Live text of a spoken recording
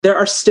there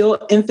are still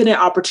infinite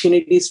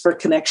opportunities for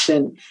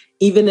connection,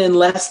 even in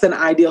less than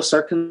ideal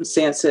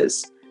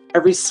circumstances.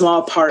 Every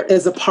small part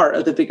is a part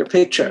of the bigger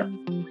picture.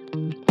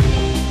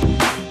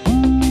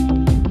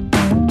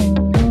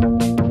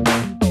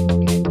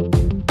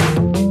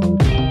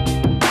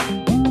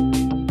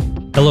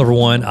 Hello,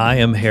 everyone. I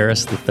am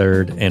Harris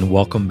III, and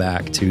welcome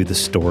back to the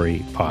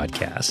Story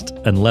Podcast.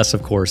 Unless,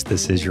 of course,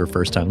 this is your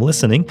first time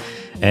listening.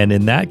 And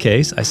in that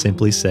case, I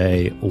simply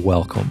say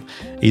welcome.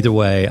 Either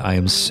way, I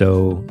am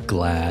so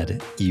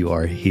glad you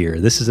are here.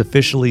 This is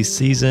officially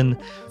season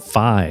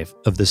 5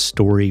 of the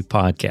Story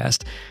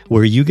Podcast,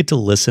 where you get to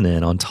listen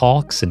in on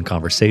talks and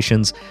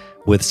conversations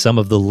with some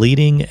of the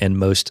leading and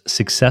most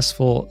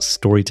successful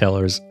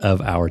storytellers of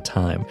our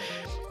time.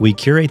 We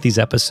curate these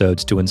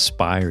episodes to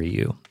inspire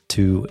you,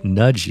 to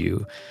nudge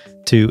you,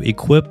 to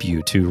equip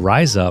you to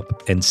rise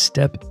up and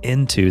step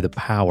into the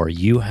power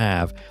you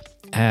have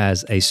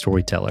as a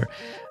storyteller.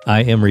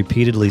 I am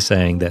repeatedly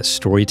saying that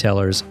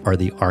storytellers are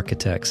the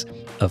architects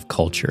of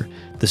culture.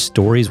 The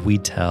stories we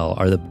tell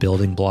are the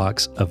building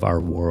blocks of our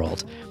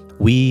world.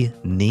 We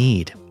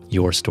need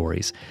your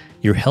stories.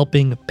 You're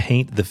helping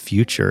paint the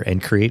future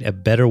and create a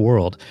better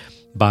world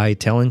by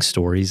telling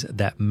stories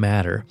that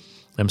matter.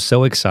 I'm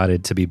so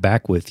excited to be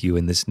back with you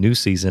in this new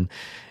season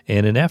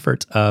in an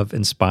effort of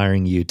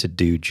inspiring you to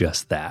do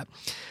just that.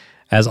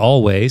 As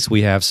always,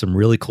 we have some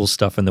really cool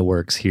stuff in the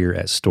works here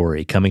at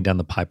Story coming down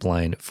the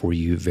pipeline for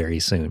you very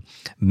soon.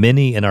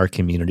 Many in our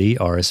community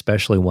are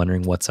especially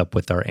wondering what's up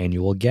with our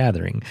annual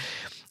gathering.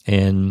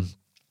 And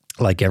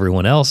like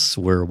everyone else,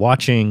 we're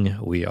watching,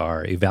 we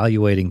are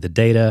evaluating the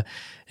data,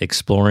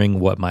 exploring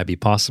what might be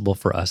possible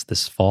for us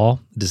this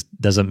fall. This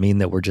doesn't mean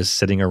that we're just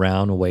sitting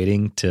around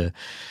waiting to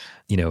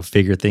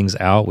figure things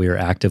out. We are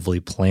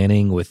actively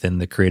planning within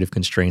the creative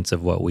constraints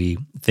of what we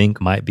think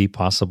might be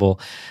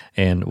possible.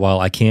 And while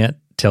I can't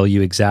tell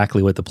you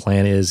exactly what the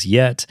plan is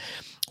yet,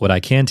 what I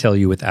can tell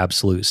you with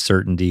absolute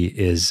certainty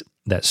is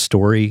that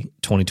Story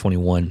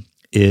 2021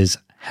 is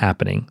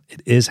happening.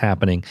 It is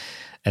happening,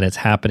 and it's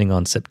happening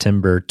on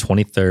September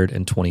 23rd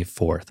and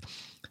 24th.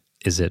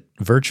 Is it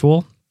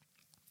virtual?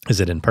 Is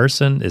it in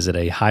person? Is it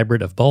a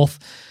hybrid of both?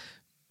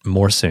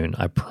 More soon,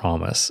 I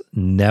promise.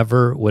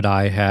 Never would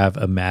I have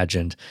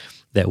imagined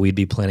that we'd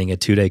be planning a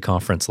 2-day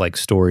conference like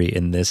Story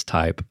in this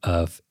type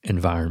of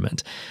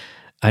environment.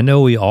 I know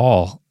we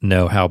all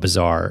know how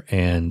bizarre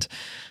and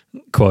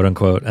quote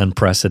unquote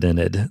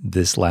unprecedented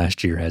this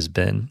last year has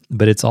been,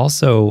 but it's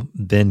also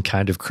been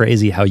kind of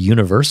crazy how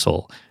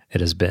universal it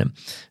has been.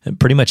 And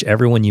pretty much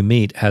everyone you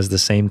meet has the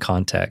same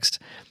context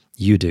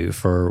you do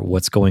for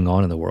what's going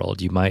on in the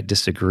world. You might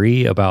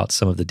disagree about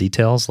some of the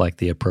details, like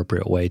the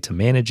appropriate way to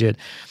manage it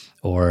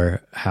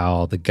or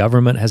how the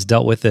government has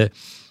dealt with it,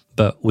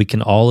 but we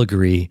can all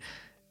agree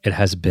it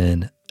has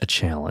been a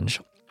challenge.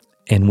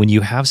 And when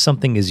you have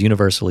something as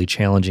universally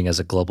challenging as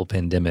a global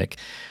pandemic,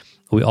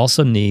 we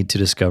also need to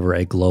discover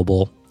a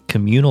global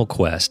communal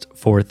quest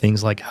for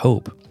things like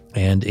hope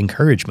and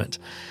encouragement.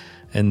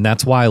 And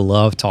that's why I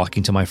love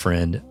talking to my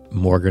friend,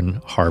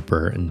 Morgan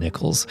Harper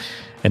Nichols,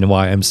 and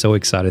why I'm so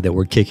excited that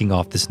we're kicking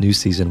off this new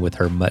season with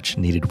her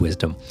much-needed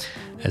wisdom.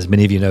 As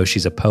many of you know,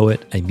 she's a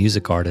poet, a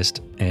music artist,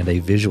 and a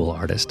visual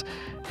artist,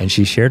 and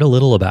she shared a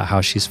little about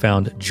how she's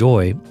found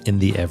joy in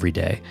the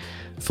everyday.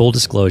 Full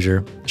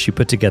disclosure, she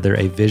put together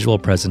a visual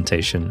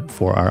presentation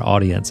for our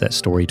audience at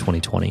Story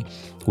 2020,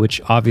 which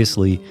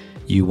obviously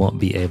you won't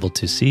be able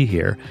to see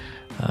here.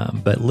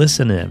 But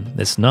listen in.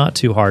 It's not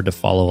too hard to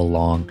follow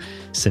along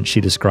since she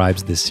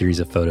describes this series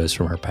of photos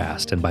from her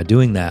past. And by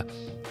doing that,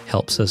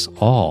 helps us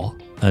all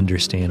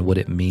understand what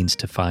it means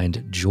to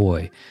find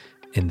joy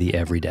in the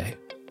everyday.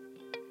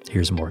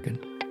 Here's Morgan.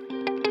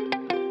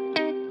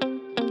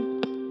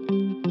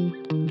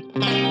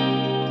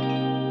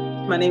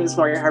 My name is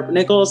Harper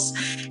Nichols,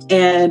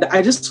 and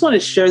I just want to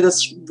share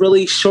this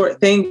really short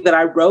thing that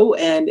I wrote,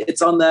 and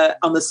it's on the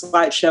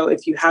slideshow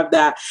if you have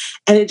that.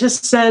 And it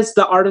just says,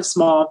 "The art of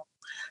small.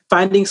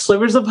 Finding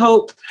slivers of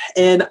hope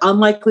in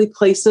unlikely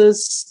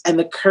places and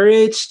the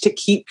courage to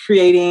keep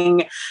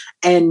creating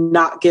and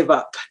not give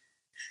up."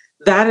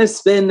 That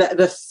has been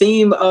the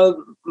theme of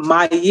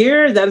my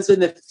year. That has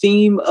been the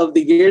theme of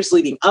the years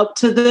leading up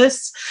to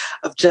this,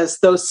 of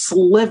just those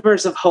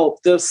slivers of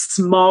hope, those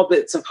small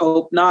bits of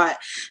hope, not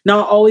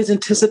always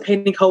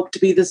anticipating hope to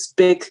be this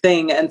big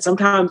thing. And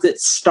sometimes it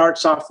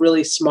starts off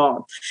really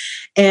small.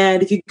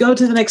 And if you go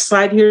to the next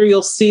slide here,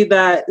 you'll see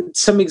that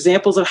some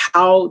examples of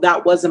how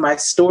that was in my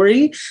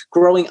story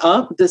growing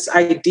up, this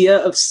idea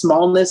of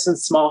smallness and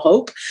small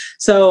hope.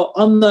 So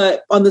on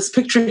this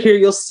picture here,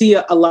 you'll see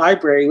a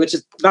library, which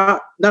is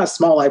not a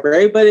small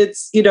library, but it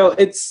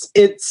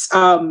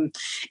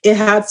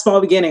had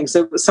small beginnings.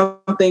 It was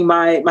something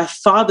my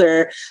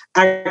father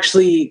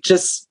actually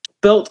just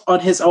built on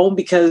his own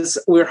because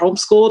we were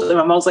homeschooled. And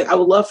my mom was like, "I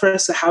would love for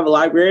us to have a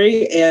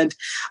library." And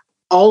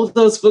all of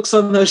those books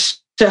on those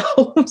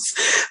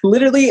shelves,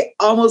 literally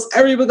almost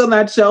every book on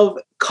that shelf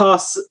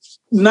costs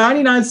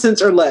 99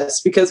 cents or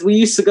less, because we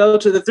used to go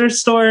to the thrift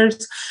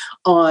stores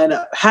on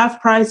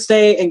half price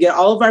day and get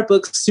all of our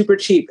books super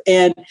cheap.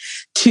 And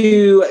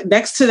to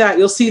next to that,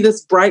 you'll see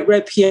this bright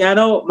red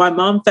piano. My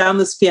mom found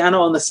this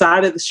piano on the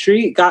side of the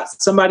street, got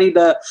somebody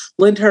to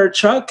lend her a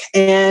truck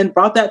and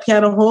brought that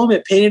piano home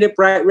and painted it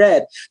bright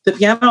red. The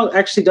piano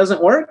actually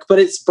doesn't work, but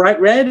it's bright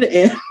red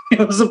and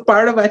it was a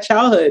part of my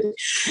childhood.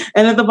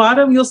 And at the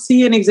bottom, you'll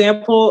see an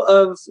example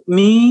of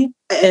me,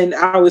 and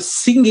I was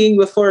singing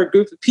before a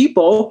group of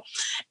people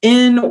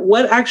in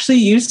what actually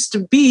used to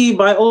be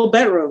my old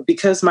bedroom,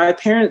 because my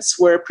parents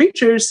were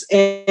preachers.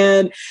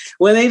 And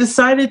when they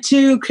decided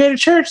to create a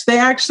church, they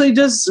actually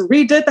just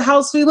redid the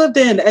house we lived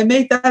in and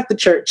made that the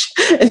church.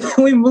 And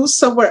then we moved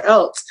somewhere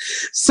else.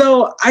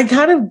 So I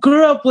kind of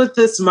grew up with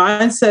this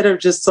mindset of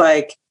just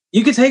like,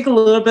 you could take a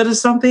little bit of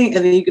something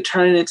and then you could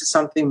turn it into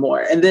something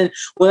more. And then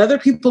when other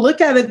people look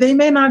at it, they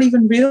may not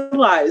even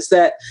realize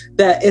that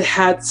it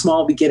had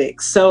small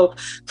beginnings. So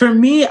for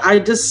me,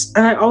 I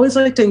always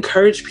like to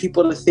encourage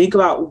people to think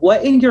about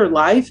what in your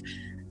life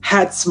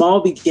had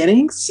small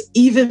beginnings,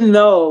 even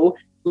though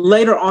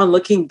later on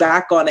looking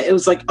back on it, it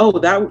was like, oh,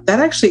 that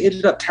actually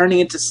ended up turning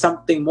into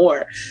something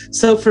more.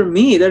 So for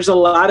me, there's a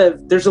lot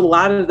of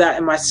that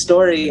in my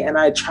story. And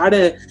I try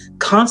to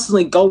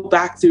constantly go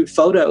back through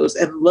photos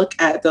and look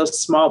at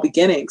those small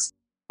beginnings.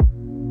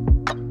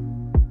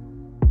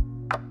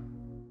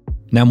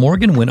 Now,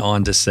 Morgan went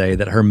on to say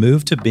that her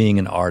move to being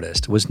an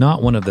artist was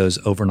not one of those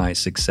overnight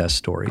success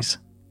stories.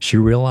 She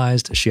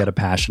realized she had a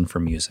passion for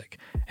music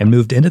and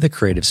moved into the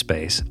creative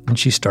space, and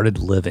she started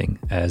living,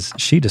 as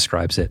she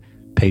describes it,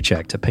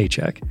 paycheck to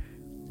paycheck.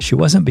 She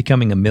wasn't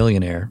becoming a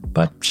millionaire,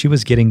 but she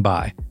was getting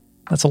by.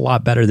 That's a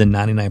lot better than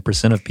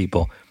 99% of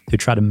people who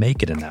try to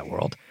make it in that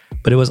world.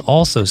 But it was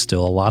also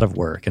still a lot of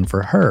work, and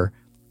for her,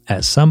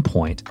 at some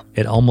point,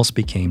 it almost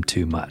became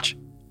too much.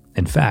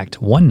 In fact,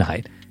 one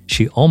night,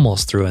 she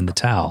almost threw in the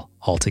towel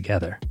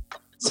altogether.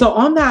 So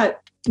on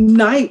that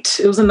night,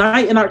 it was a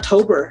night in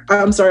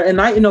a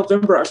night in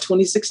November of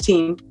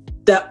 2016,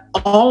 that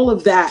all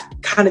of that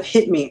kind of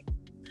hit me.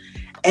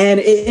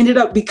 And it ended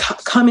up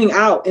coming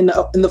out in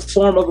the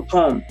form of a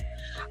poem.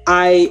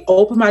 I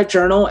opened my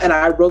journal and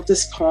I wrote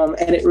this poem,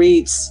 and it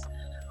reads,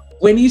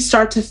 "When you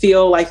start to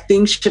feel like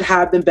things should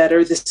have been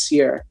better this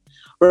year,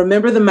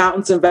 remember the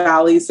mountains and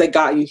valleys that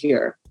got you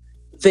here.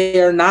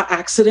 They are not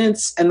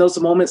accidents, and those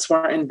moments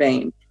weren't in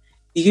vain.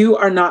 You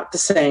are not the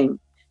same.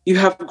 You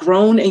have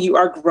grown and you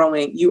are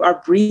growing. You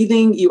are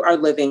breathing, you are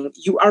living.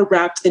 You are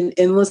wrapped in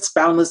endless,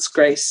 boundless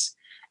grace.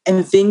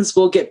 And things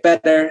will get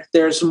better.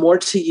 There's more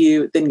to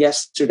you than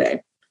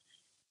yesterday."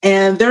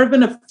 And there have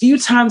been a few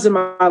times in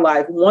my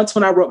life, once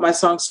when I wrote my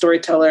song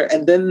Storyteller,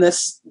 and then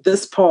this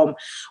poem,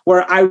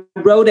 where I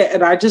wrote it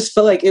and I just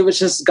feel like it was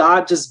just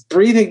God just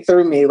breathing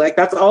through me. Like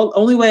that's the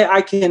only way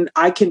I can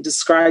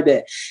describe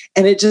it.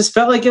 And it just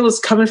felt like it was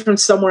coming from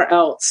somewhere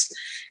else.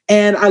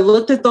 And I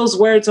looked at those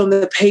words on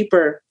the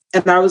paper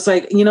and I was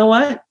like, you know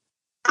what?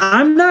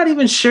 I'm not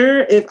even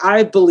sure if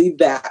I believe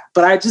that,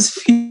 but I just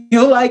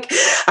feel like,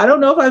 I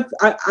don't know if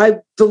I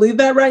believe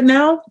that right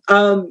now.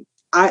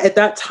 At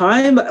that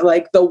time,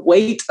 like the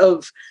weight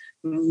of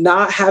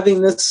not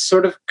having this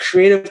sort of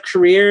creative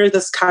career,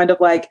 this kind of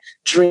like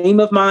dream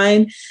of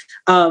mine,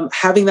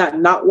 having that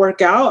not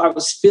work out, I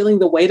was feeling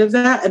the weight of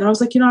that. And I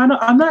was like,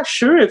 I'm not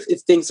sure if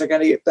things are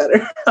going to get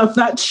better. I'm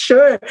not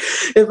sure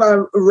if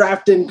I'm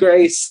wrapped in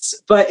grace,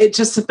 but it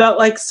just felt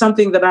like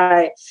something that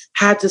I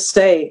had to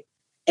say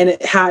and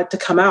it had to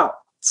come out.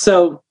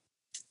 So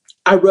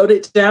I wrote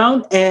it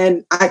down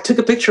and I took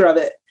a picture of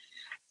it.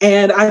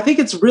 And I think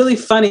it's really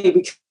funny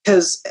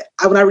because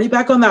when I read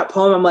back on that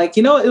poem, I'm like,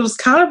 it was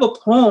kind of a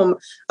poem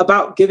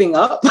about giving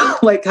up,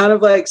 like kind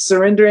of like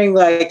surrendering,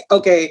 like,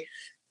 okay,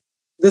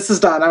 this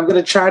is done. I'm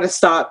going to try to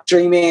stop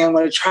dreaming. I'm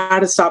going to try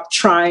to stop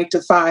trying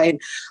to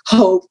find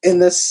hope in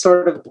this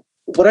sort of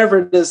whatever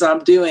it is I'm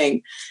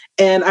doing.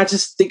 And I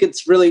just think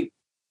it's really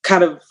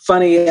kind of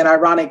funny and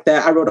ironic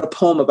that I wrote a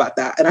poem about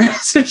that. And I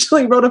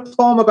essentially wrote a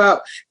poem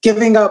about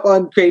giving up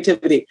on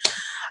creativity.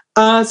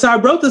 So I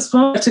wrote this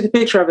poem, I took a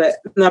picture of it,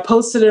 and I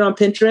posted it on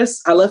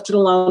Pinterest. I left it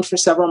alone for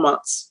several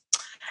months.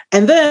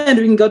 And then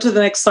we can go to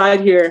the next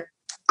slide here.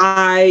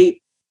 I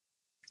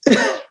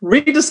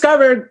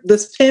rediscovered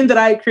this pin that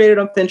I had created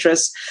on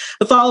Pinterest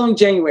the following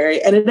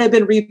January, and it had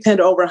been repinned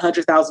over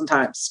 100,000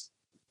 times.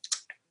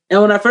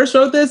 And when I first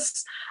wrote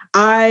this,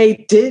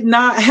 I did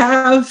not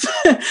have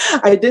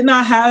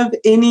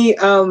any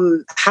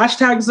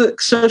hashtags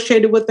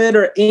associated with it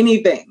or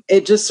anything.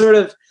 It just sort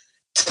of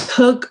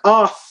took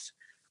off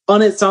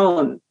on its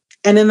own.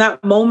 And in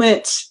that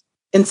moment,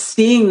 and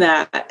seeing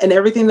that and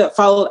everything that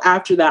followed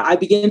after that, I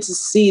began to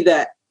see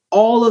that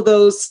all of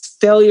those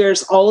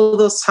failures, all of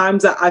those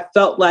times that I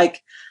felt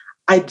like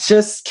I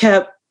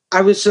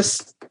was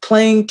just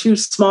playing too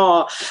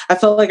small. I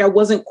felt like I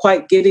wasn't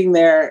quite getting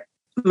there.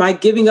 My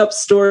giving up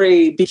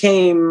story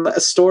became a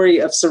story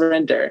of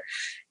surrender.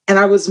 And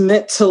I was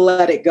meant to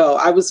let it go.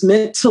 I was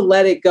meant to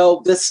let it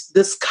go.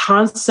 This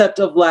concept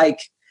of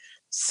like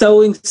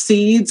sowing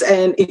seeds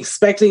and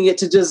expecting it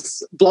to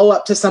just blow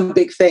up to some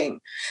big thing.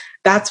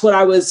 That's what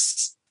I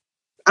was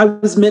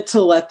meant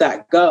to let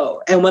that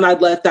go. And when I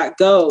let that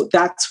go,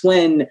 that's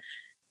when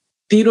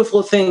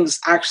beautiful things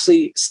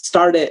actually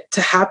started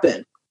to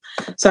happen.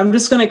 So I'm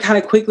just going to kind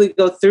of quickly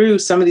go through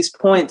some of these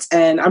points,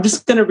 and I'm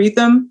just going to read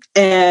them,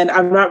 and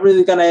I'm not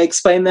really going to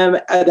explain them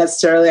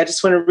necessarily. I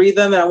just want to read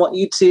them, and I want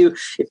you to,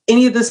 if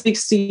any of this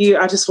speaks to you,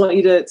 I just want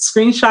you to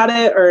screenshot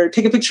it or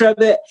take a picture of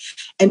it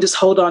and just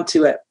hold on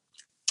to it.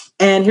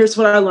 And here's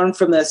what I learned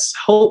from this.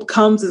 Hope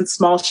comes in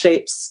small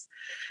shapes.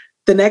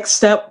 The next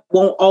step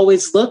won't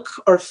always look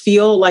or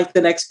feel like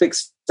the next big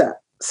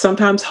step.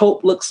 Sometimes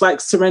hope looks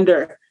like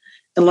surrender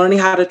and learning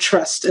how to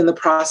trust in the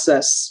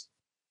process.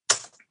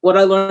 What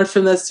I learned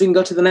from this, we can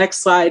go to the next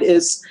slide,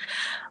 is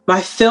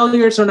my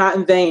failures are not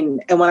in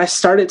vain. And when I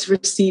started to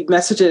receive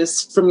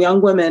messages from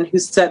young women who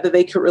said that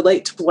they could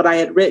relate to what I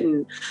had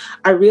written,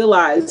 I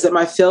realized that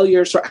my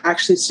failures were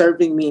actually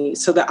serving me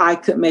so that I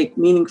could make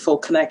meaningful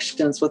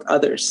connections with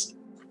others.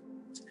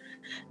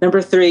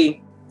 Number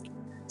 3,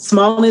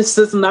 smallness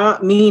does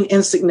not mean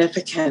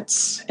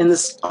insignificance. And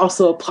this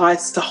also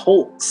applies to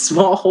hope.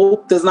 Small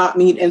hope does not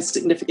mean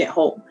insignificant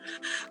hope.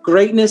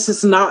 Greatness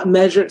is not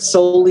measured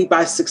solely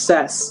by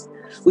success.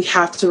 We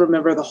have to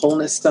remember the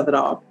wholeness of it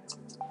all.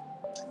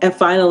 And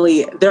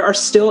finally, there are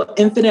still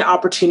infinite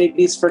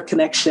opportunities for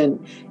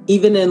connection,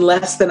 even in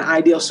less than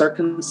ideal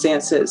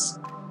circumstances.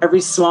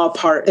 Every small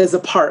part is a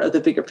part of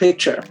the bigger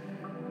picture.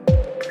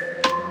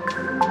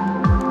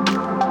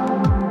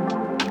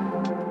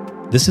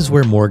 This is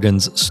where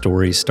Morgan's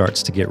story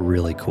starts to get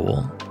really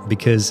cool,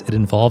 because it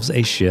involves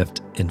a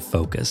shift in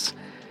focus.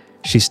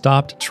 She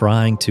stopped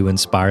trying to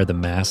inspire the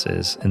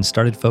masses and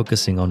started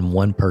focusing on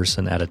one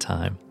person at a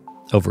time.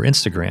 Over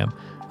Instagram,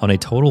 on a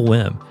total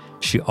whim,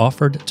 she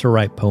offered to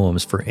write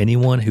poems for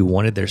anyone who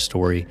wanted their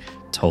story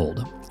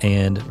told,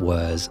 and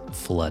was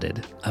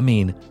flooded. I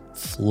mean,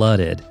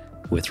 flooded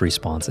with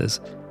responses.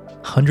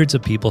 Hundreds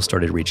of people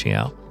started reaching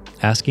out,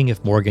 asking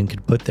if Morgan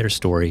could put their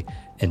story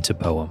into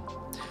poem.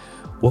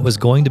 What was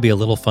going to be a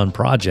little fun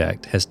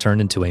project has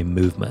turned into a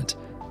movement.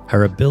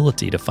 Her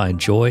ability to find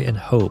joy and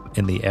hope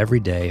in the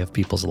everyday of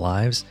people's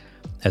lives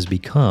has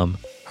become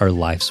her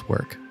life's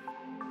work.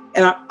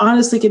 And I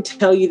honestly can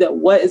tell you that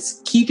what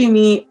is keeping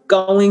me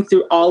going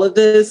through all of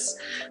this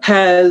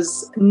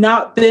has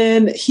not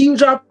been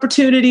huge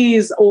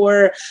opportunities,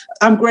 or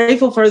I'm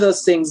grateful for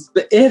those things,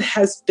 but it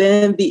has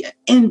been the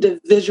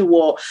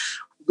individual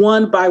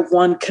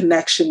one-by-one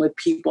connection with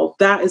people.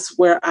 That is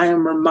where I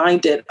am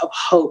reminded of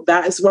hope.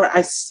 That is where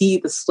I see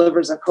the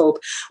slivers of hope.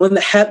 When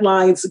the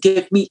headlines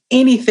give me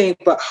anything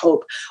but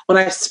hope, when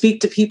I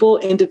speak to people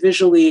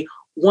individually,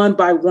 one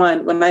by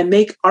one, when I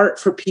make art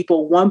for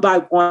people one by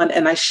one,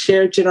 and I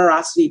share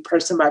generosity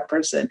person by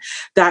person,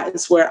 that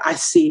is where I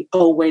see,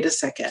 oh, wait a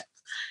second.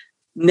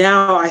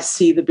 Now I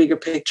see the bigger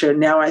picture.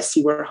 Now I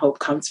see where hope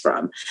comes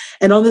from.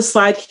 And on this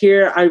slide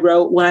here, I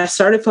wrote, when I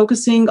started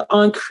focusing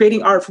on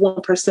creating art for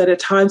one person at a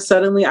time,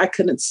 suddenly I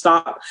couldn't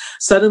stop.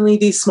 Suddenly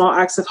these small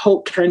acts of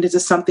hope turned into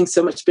something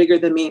so much bigger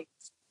than me.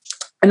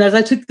 And as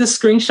I took this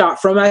screenshot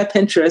from my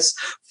Pinterest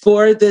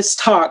for this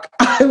talk,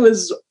 I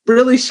was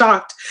really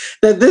shocked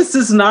that this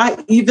is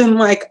not even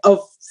like a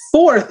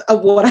fourth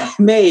of what I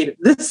made.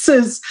 This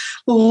is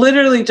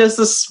literally just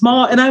a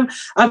small, and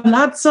I'm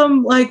not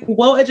some like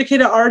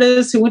well-educated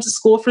artist who went to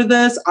school for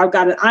this. I've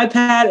got an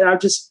iPad and I'm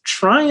just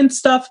trying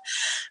stuff.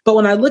 But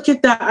when I look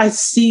at that, I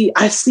see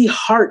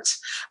heart.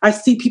 I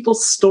see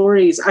people's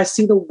stories. I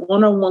see the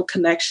one-on-one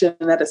connection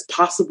that is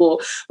possible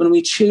when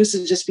we choose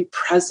to just be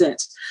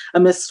present.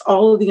 Amidst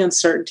all of the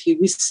uncertainty,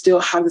 we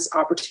still have this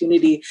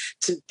opportunity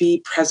to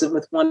be present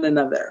with one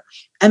another.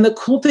 And the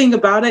cool thing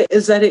about it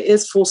is that it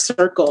is full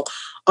circle.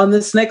 On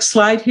this next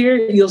slide here,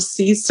 you'll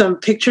see some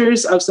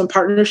pictures of some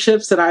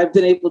partnerships that I've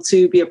been able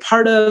to be a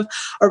part of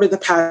over the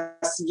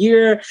past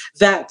year,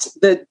 that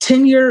the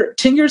 10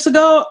 years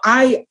ago,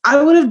 I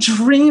would have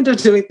dreamed of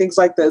doing things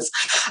like this.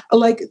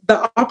 Like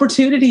the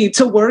opportunity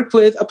to work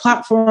with a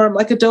platform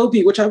like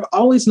Adobe, which I've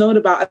always known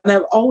about and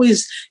I've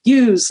always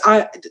used.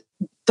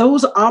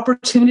 Those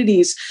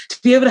opportunities to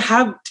be able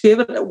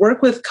to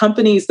work with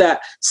companies,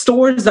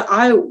 stores that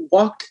I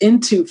walked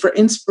into for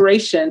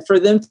inspiration, for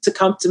them to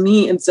come to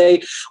me and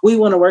say, we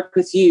want to work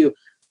with you.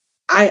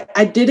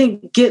 I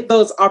didn't get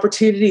those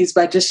opportunities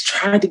by just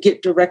trying to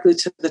get directly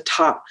to the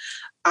top.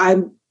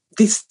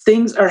 These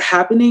things are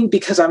happening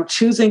because I'm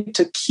choosing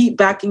to keep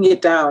backing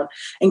it down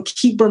and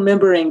keep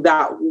remembering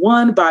that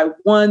one by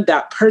one,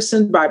 that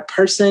person by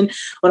person.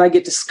 When I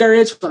get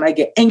discouraged, when I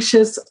get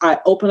anxious, I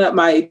open up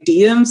my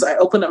DMs, I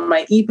open up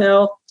my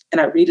email, and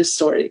I read a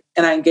story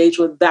and I engage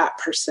with that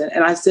person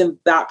and I send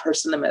that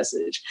person a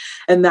message.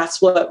 And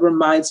that's what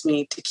reminds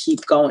me to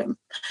keep going.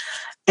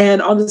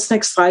 And on this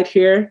next slide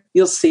here,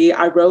 you'll see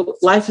I wrote,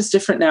 life is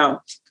different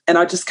now. And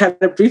I'll just kind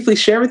of briefly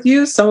share with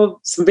you some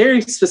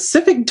very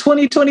specific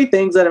 2020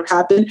 things that have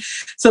happened.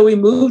 So we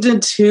moved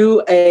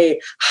into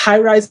a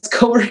high-rise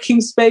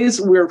co-working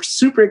space. We're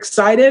super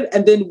excited.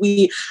 And then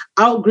we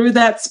outgrew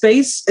that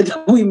space and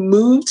we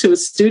moved to a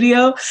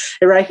studio.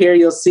 And right here,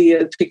 you'll see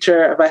a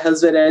picture of my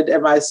husband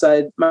and my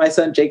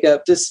son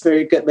Jacob, just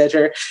very good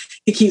measure.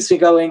 He keeps me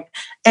going.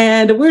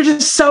 And we're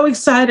just so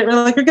excited. We're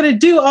like, we're going to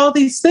do all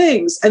these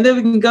things. And then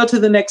we can go to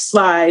the next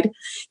slide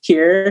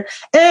here.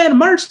 And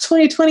March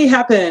 2020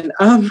 happened.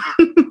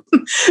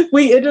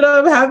 We ended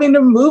up having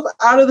to move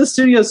out of the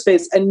studio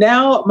space. And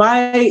now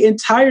my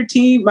entire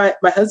team, my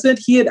husband,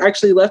 he had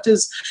actually left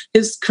his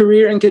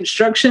career in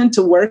construction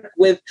to work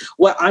with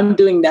what I'm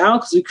doing now,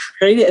 because we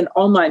created an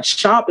online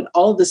shop and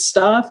all this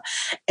stuff.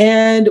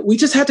 And we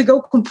just had to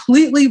go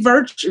completely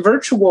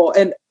virtual.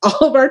 And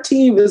all of our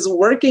team is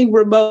working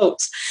remote.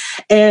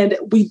 And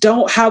we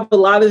don't have a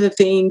lot of the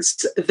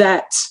things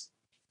that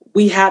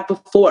we had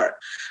before.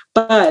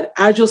 But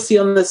as you'll see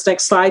on this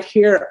next slide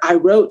here, I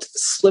wrote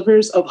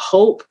slivers of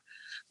hope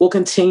will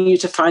continue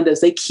to find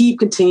us. They keep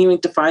continuing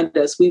to find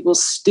us. We will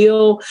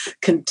still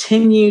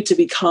continue to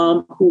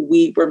become who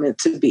we were meant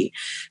to be.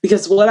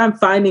 Because what I'm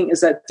finding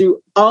is that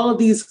through all of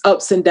these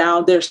ups and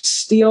downs, there's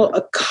still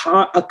a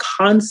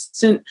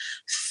constant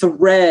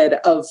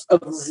thread of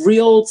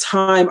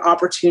real-time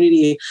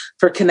opportunity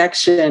for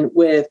connection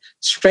with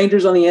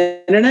strangers on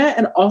the internet,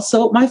 and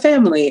also my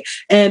family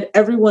and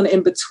everyone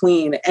in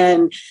between.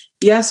 And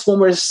yes, when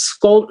we're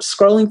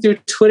scrolling through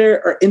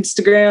Twitter or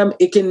Instagram,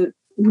 it can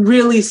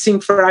really seem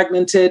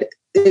fragmented.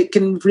 It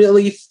can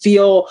really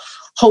feel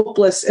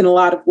hopeless in a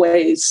lot of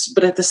ways.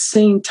 But at the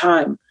same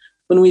time,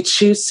 when we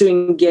choose to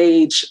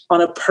engage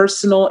on a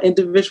personal,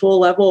 individual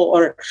level,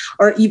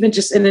 or even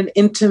just in an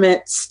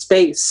intimate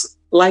space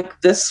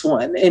like this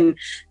one, and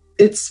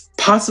it's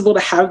possible to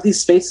have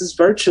these spaces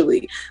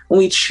virtually, when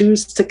we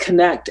choose to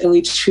connect and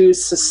we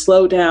choose to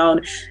slow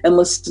down and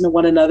listen to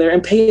one another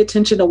and pay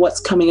attention to what's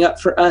coming up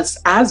for us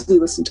as we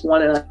listen to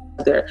one another,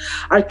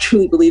 I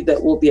truly believe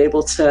that we'll be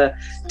able to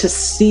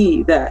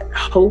see that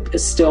hope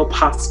is still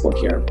possible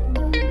here.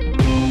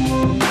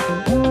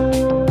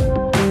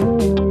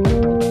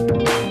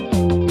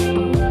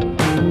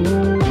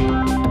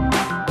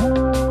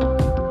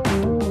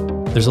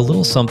 There's a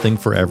little something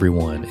for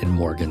everyone in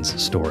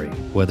Morgan's story,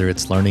 whether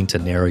it's learning to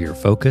narrow your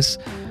focus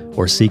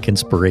or seek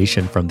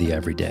inspiration from the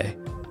everyday.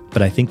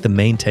 But I think the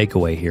main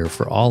takeaway here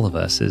for all of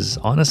us is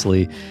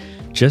honestly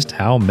just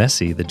how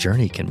messy the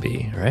journey can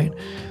be, right?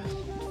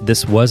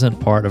 This wasn't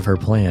part of her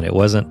plan. It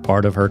wasn't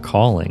part of her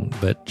calling,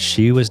 but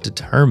she was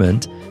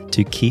determined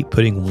to keep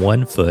putting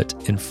one foot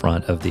in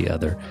front of the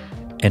other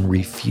and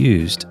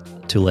refused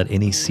to let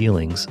any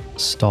ceilings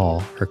stall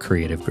her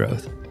creative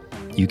growth.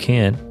 You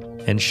can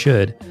and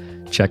should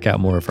check out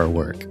more of her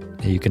work.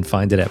 You can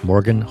find it at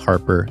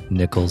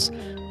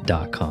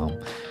morganharpernichols.com.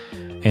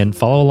 And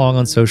follow along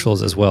on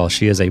socials as well.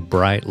 She is a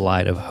bright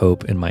light of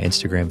hope in my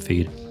Instagram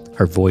feed.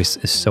 Her voice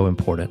is so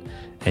important,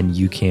 and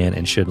you can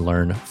and should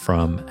learn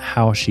from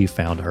how she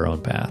found her own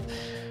path.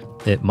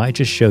 It might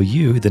just show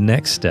you the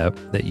next step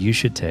that you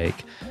should take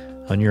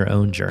on your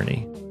own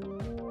journey.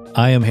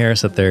 I am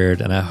Harris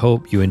III, and I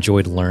hope you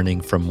enjoyed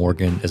learning from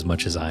Morgan as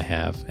much as I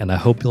have, and I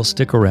hope you'll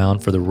stick around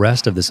for the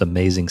rest of this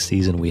amazing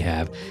season we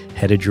have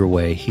headed your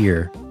way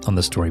here on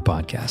the Story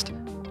Podcast.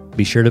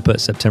 Be sure to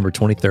put September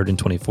 23rd and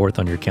 24th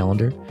on your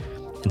calendar,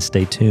 and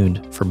stay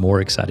tuned for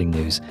more exciting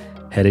news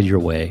headed your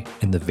way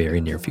in the very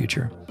near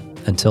future.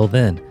 Until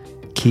then,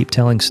 keep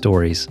telling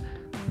stories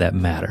that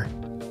matter.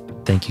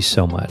 Thank you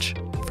so much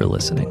for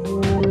listening.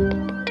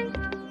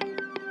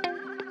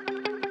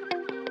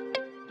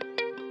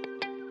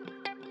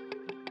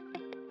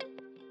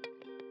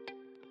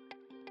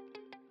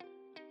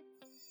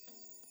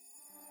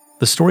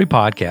 The Story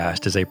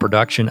Podcast is a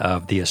production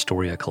of the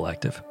Astoria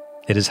Collective.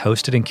 It is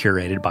hosted and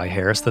curated by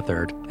Harris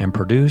III and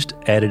produced,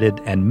 edited,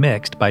 and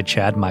mixed by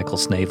Chad Michael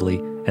Snavely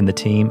and the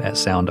team at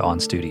Sound On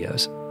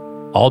Studios.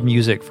 All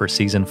music for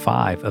Season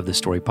 5 of the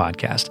Story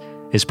Podcast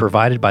is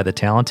provided by the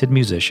talented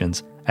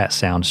musicians at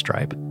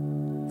Soundstripe.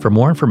 For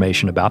more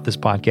information about this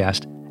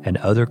podcast and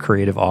other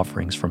creative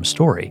offerings from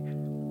Story,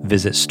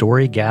 visit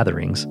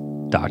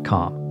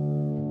storygatherings.com.